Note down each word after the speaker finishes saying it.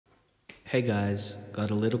Hey guys, got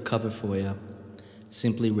a little cover for ya.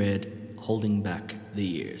 Simply read, Holding Back the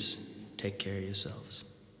Years. Take care of yourselves.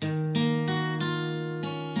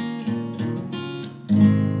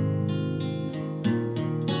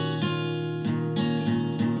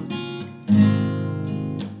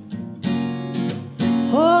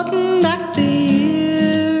 Holding back the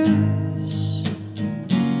years,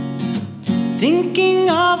 thinking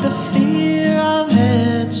of the fear I've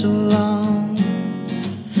had so long.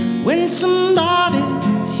 When somebody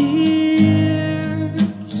hears,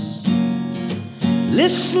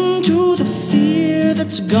 listen to the fear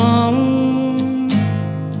that's gone.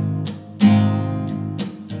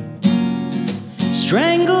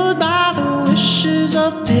 Strangled by the wishes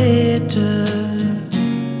of bitter,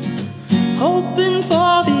 hoping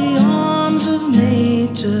for the arms of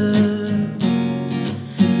nature.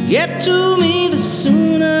 Get to me the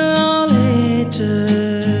sooner or later.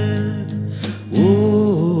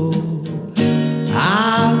 Oh,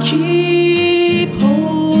 I'll keep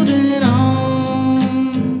holding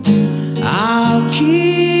on. I'll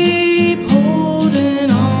keep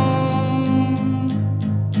holding on.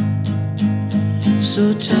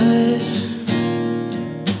 So tight.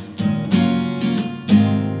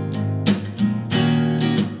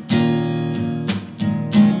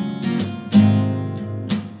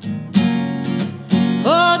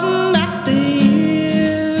 Holding back the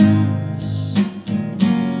years,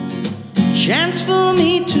 chance for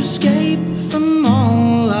me to escape from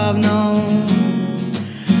all I've known.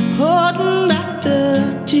 Holding back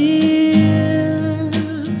the tears,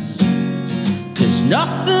 'cause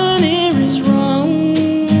nothing here is wrong.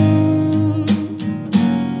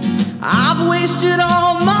 I've wasted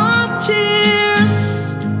all my tears,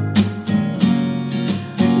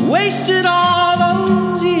 wasted all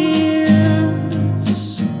those years.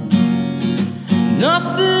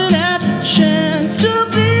 Nothing had the chance to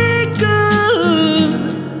be good,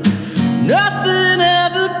 nothing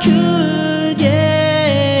ever could,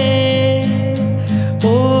 yeah.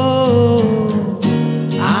 Oh,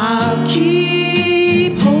 I'll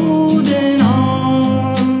keep holding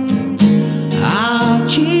on. I'll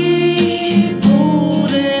keep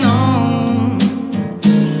holding on.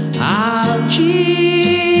 I'll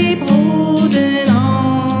keep holding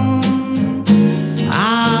on.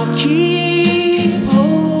 I'll keep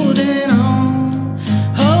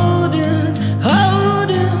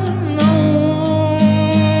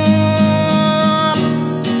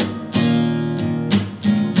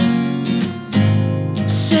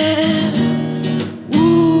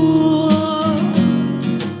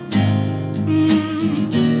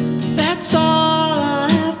that's all I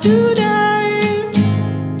have today.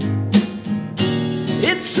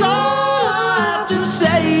 It's all I have to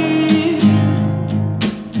say.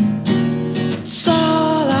 It's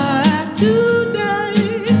all I have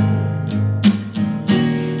today.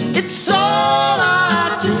 It's all I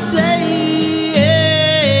have to say.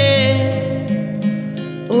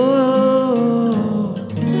 Oh,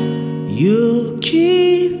 you'll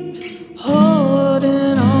keep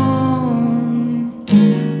holding on.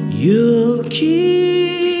 You'll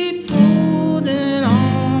keep holding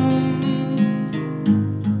on.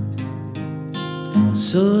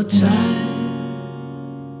 So tight.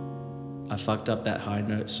 I fucked up that high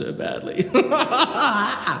note so badly.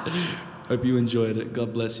 Hope you enjoyed it.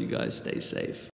 God bless you guys. Stay safe.